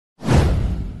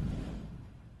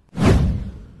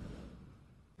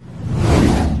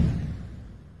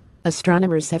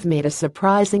Astronomers have made a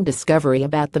surprising discovery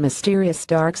about the mysterious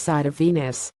dark side of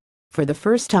Venus. For the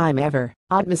first time ever,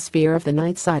 atmosphere of the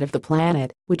night side of the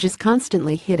planet, which is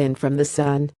constantly hidden from the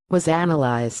sun, was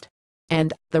analyzed.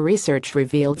 And the research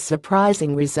revealed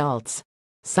surprising results.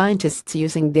 Scientists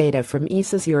using data from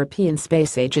ESA's European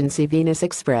Space Agency Venus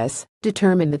Express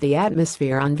determined that the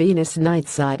atmosphere on Venus' night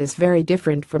side is very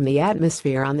different from the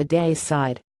atmosphere on the day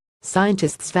side.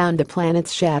 Scientists found the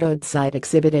planet's shadowed side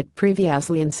exhibited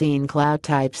previously unseen cloud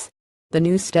types. The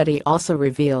new study also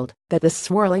revealed that the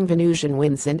swirling Venusian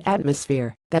winds and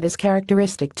atmosphere that is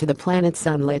characteristic to the planet's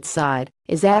sunlit side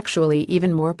is actually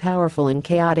even more powerful and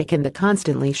chaotic in the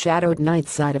constantly shadowed night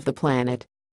side of the planet.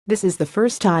 This is the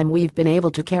first time we've been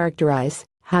able to characterize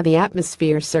how the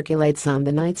atmosphere circulates on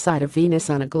the night side of Venus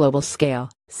on a global scale,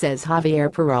 says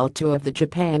Javier Peralta of the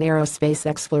Japan Aerospace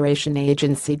Exploration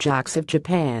Agency JAXA of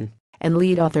Japan, and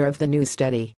lead author of the new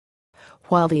study.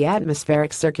 While the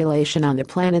atmospheric circulation on the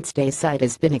planet's day side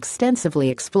has been extensively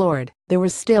explored, there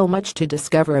was still much to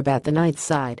discover about the night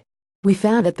side. We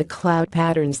found that the cloud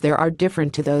patterns there are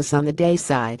different to those on the day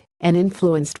side and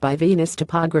influenced by Venus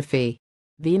topography.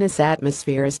 Venus'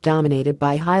 atmosphere is dominated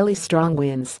by highly strong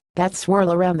winds that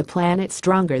swirl around the planet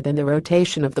stronger than the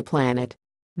rotation of the planet.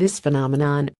 This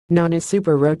phenomenon, known as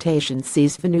superrotation,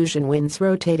 sees Venusian winds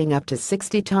rotating up to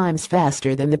 60 times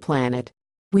faster than the planet.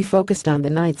 We focused on the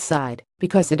night side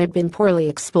because it had been poorly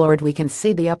explored. We can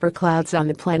see the upper clouds on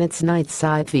the planet's night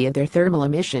side via their thermal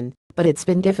emission, but it's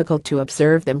been difficult to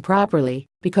observe them properly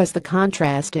because the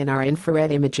contrast in our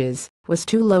infrared images was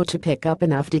too low to pick up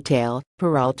enough detail,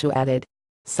 Peralta added.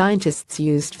 Scientists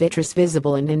used vitreous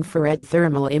visible and infrared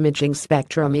thermal imaging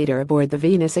spectrometer aboard the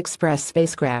Venus Express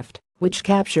spacecraft, which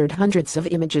captured hundreds of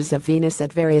images of Venus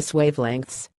at various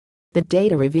wavelengths. The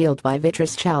data revealed by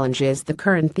vitreous challenges the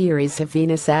current theories of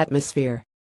Venus' atmosphere.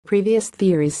 Previous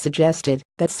theories suggested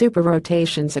that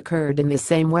superrotations occurred in the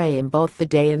same way in both the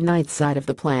day and night side of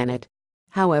the planet.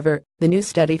 However, the new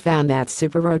study found that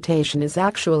superrotation is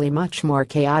actually much more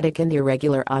chaotic and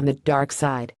irregular on the dark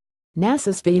side.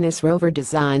 NASA's Venus rover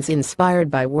designs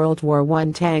inspired by World War I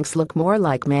tanks look more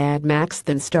like Mad Max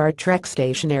than Star Trek.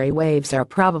 Stationary waves are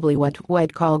probably what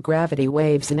we'd call gravity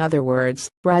waves. In other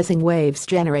words, rising waves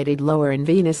generated lower in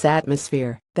Venus'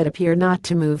 atmosphere that appear not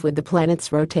to move with the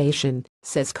planet's rotation,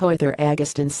 says co-author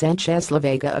Agustin Sánchez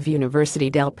Lavega of University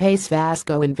del País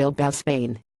Vasco in Bilbao,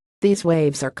 Spain. These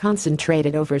waves are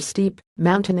concentrated over steep,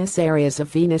 mountainous areas of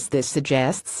Venus. This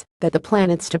suggests that the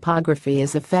planet's topography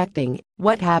is affecting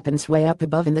what happens way up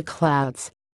above in the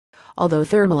clouds. Although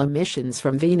thermal emissions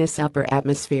from Venus' upper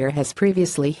atmosphere has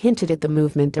previously hinted at the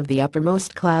movement of the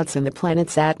uppermost clouds in the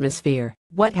planet's atmosphere,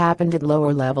 what happened at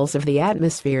lower levels of the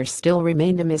atmosphere still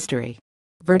remained a mystery.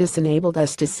 VERTIS enabled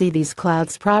us to see these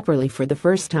clouds properly for the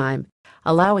first time,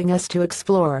 allowing us to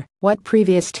explore what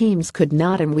previous teams could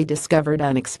not, and we discovered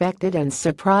unexpected and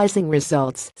surprising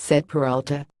results, said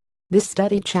Peralta. This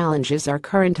study challenges our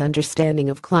current understanding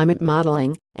of climate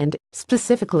modeling and,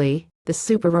 specifically, the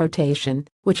superrotation,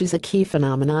 which is a key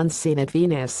phenomenon seen at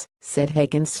Venus, said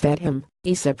Hakan Svetham,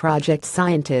 ESA project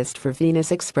scientist for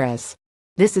Venus Express.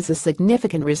 This is a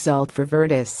significant result for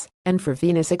VERTIS and for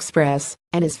Venus Express,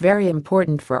 and is very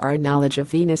important for our knowledge of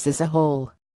Venus as a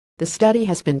whole. The study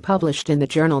has been published in the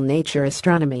journal Nature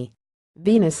Astronomy.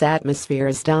 Venus' atmosphere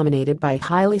is dominated by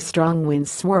highly strong winds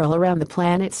swirl around the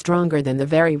planet stronger than the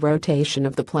very rotation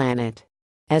of the planet.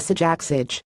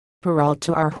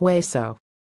 Peralta Argueso.